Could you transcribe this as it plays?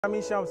I'm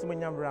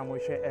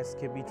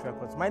SKB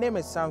Records. My name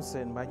is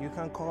Samson, but you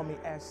can call me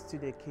S to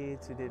the K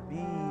to the B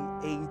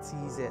A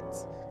T Z.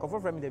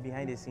 Confirm from me the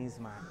behind the scenes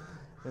man.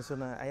 And so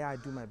now I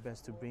do my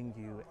best to bring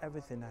you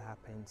everything that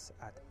happens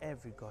at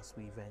every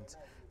gospel event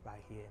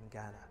right here in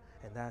Ghana.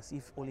 And that's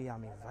if only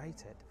I'm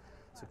invited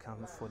to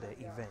come for the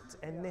event.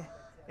 And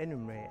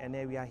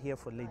then we are here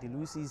for Lady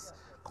Lucy's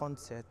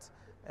concert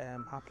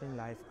happening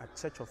live at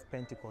Church of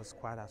Pentecost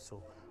Quada.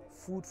 So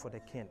Food for the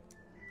King,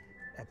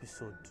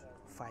 episode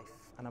 5.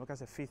 And I'm because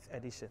the 5th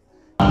edition.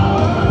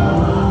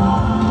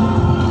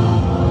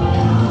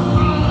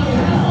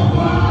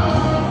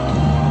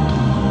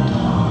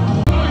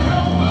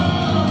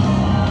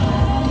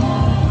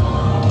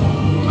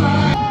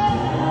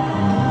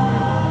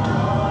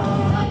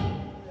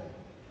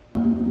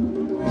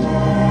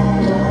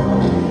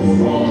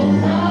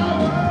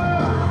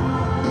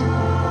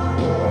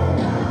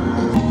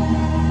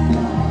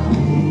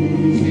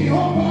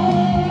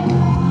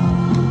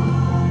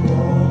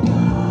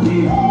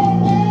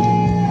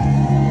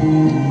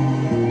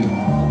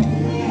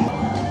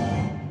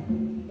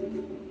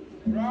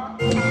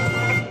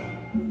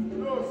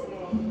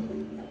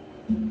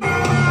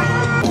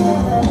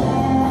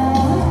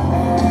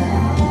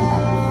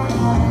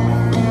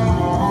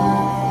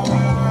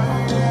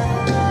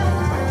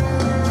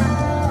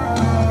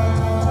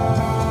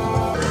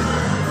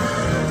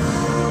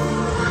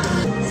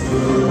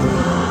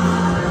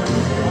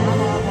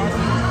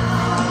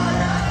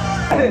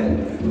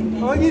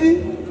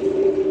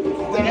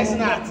 That's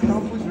not.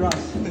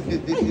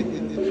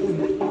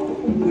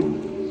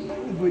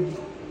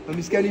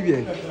 I'm scanning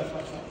here.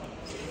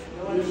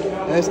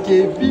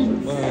 SKB.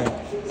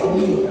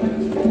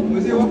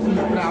 MOZEY,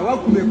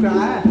 welcome me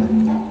cry.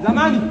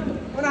 Zamani,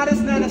 when I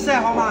listen to say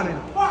how man.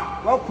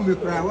 Welcome me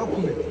cry,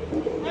 welcome me.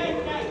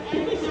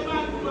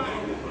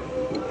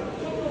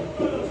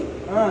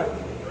 Alright.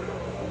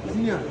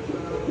 Senior.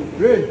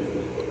 Ray.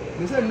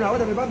 They said no,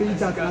 what about the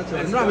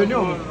chat? No, I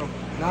know.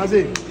 Now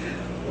say.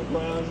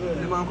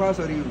 The man calls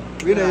for you.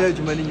 We don't have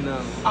money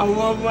now. I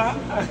want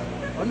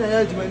on the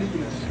edge money.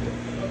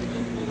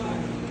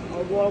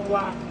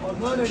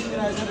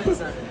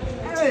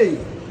 Hey,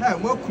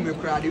 welcome me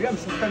crowd. We have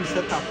some kind of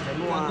setup.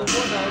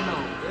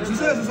 She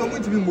says it's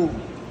going to be moved.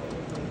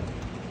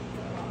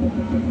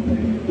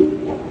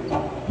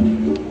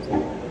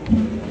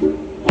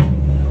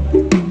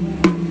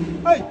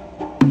 Hey.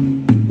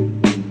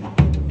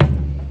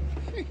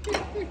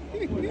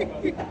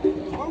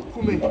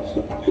 Welcome me.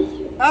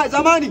 Hey,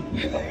 Zamani!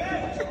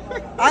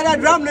 I got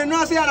drum and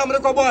no say I'm the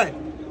boy.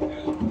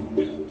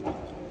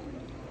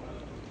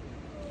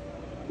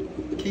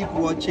 Keep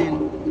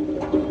watching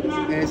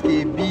SK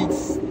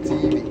Beats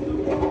TV.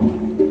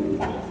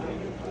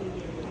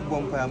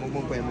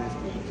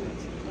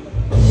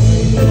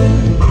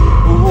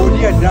 Hold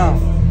it down.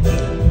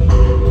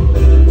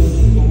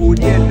 Hold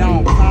it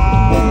down.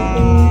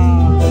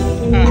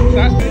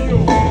 That's you.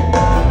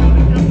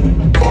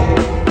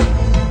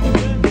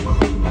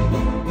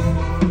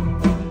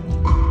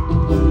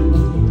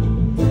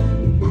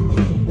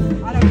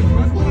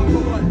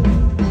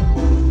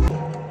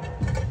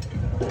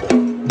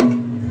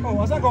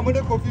 Como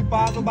de coffee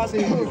pass o base.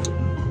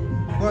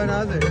 Boa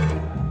nada.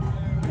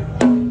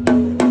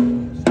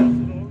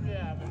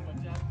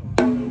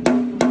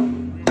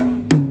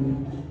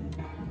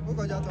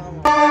 Vou já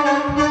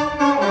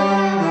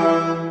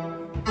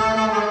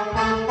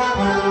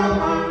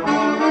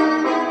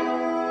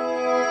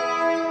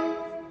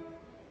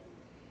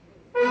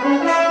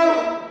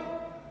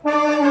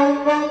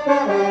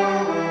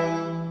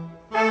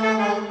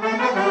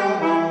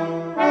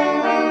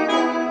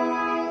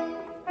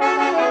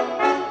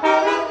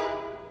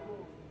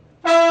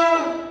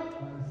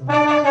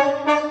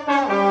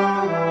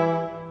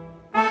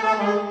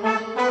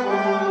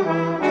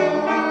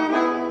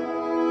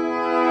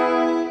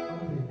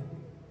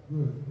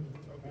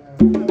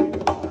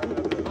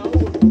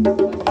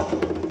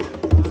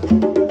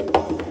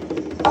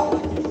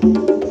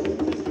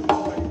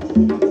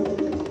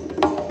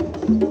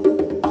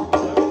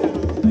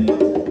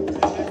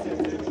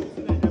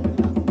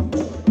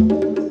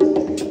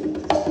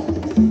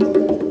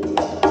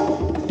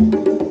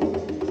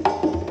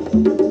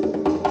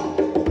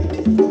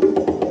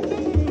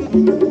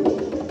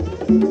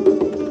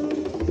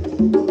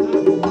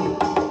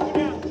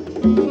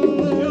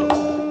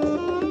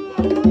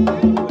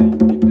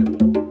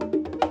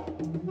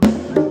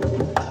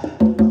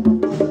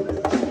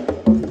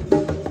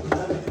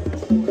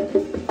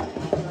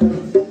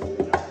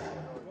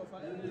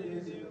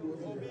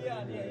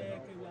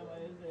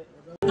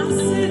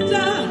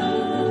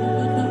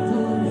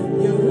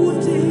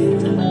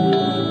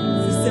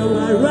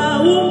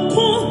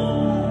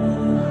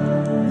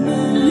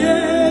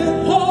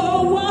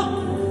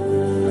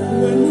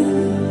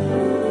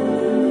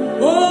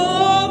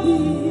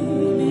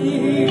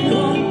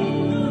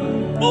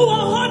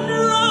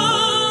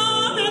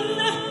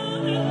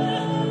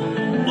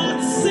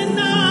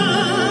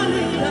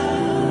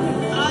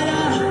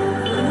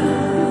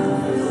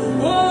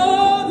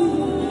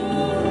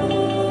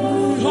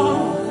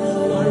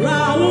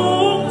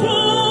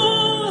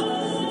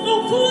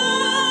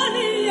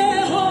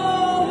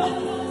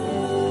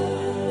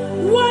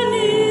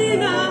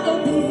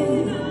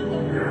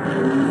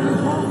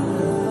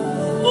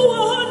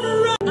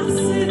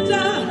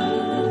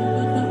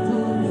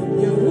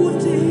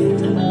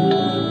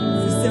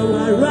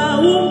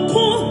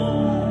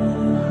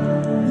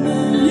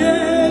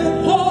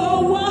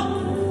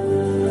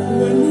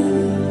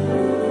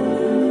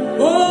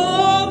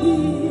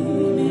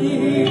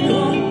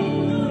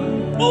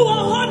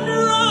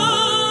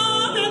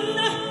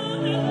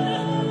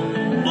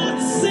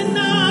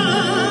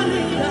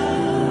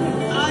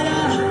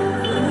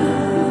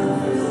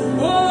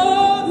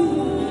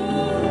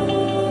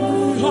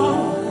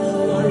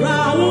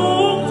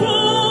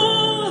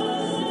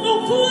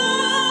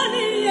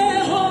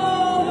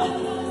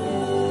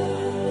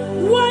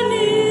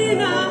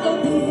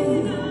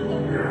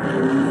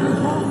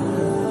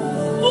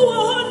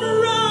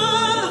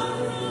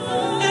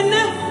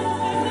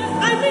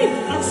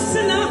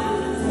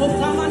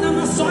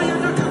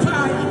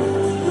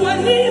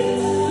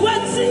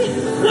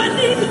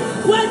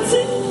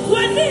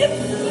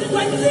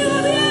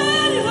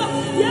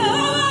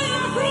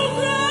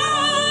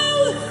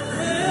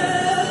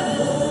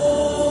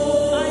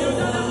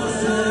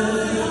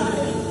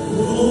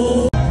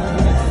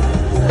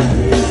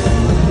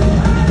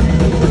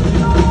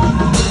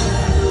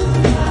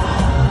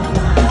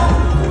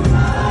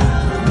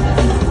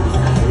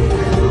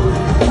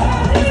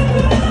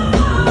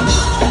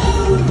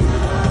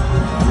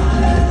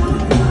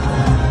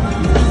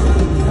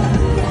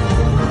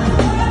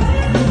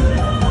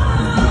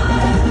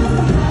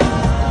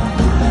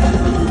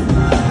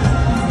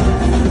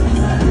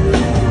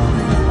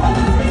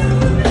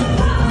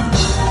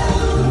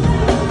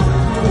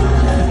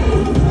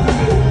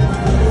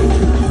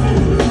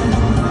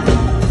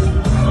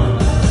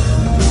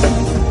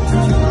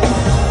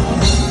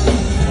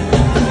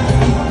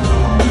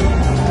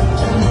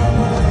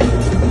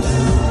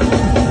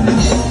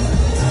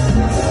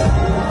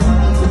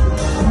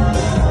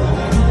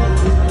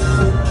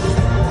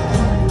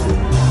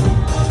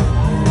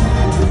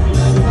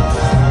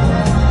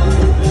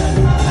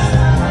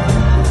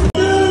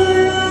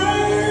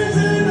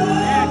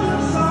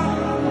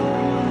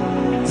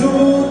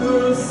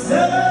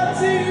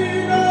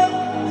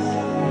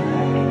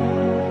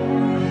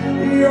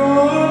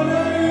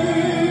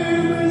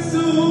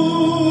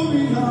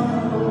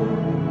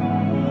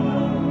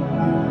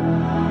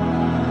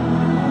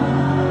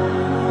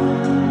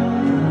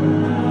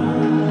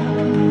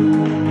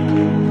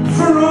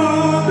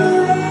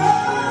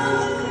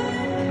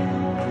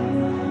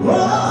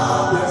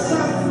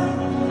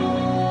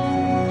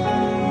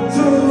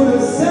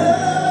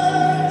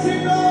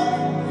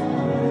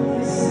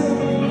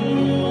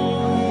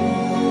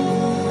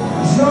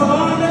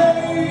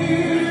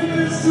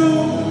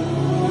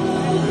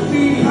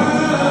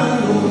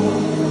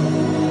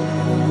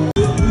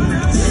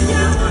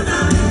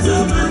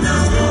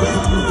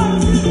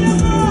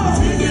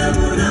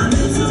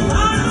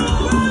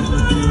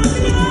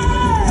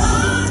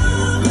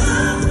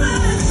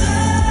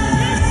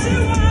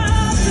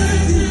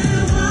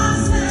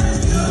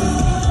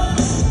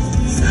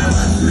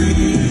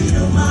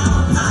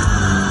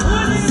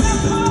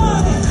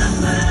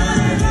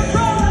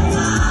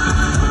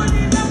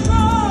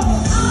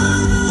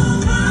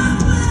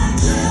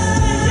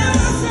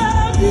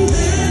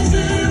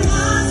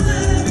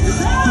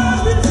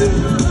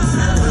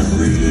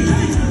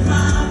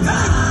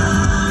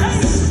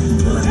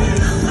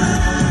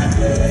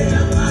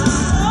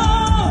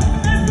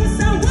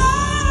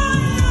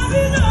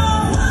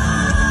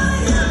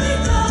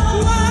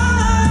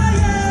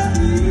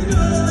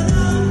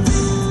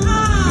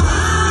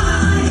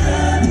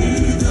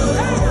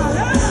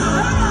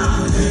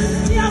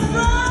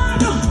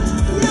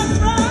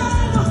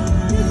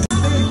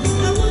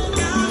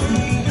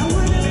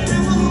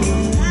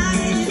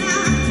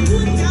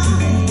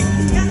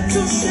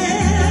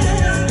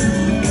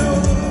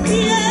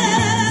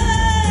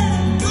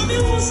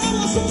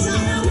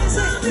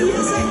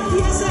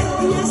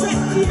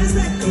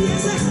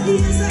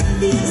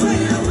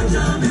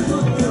Wait,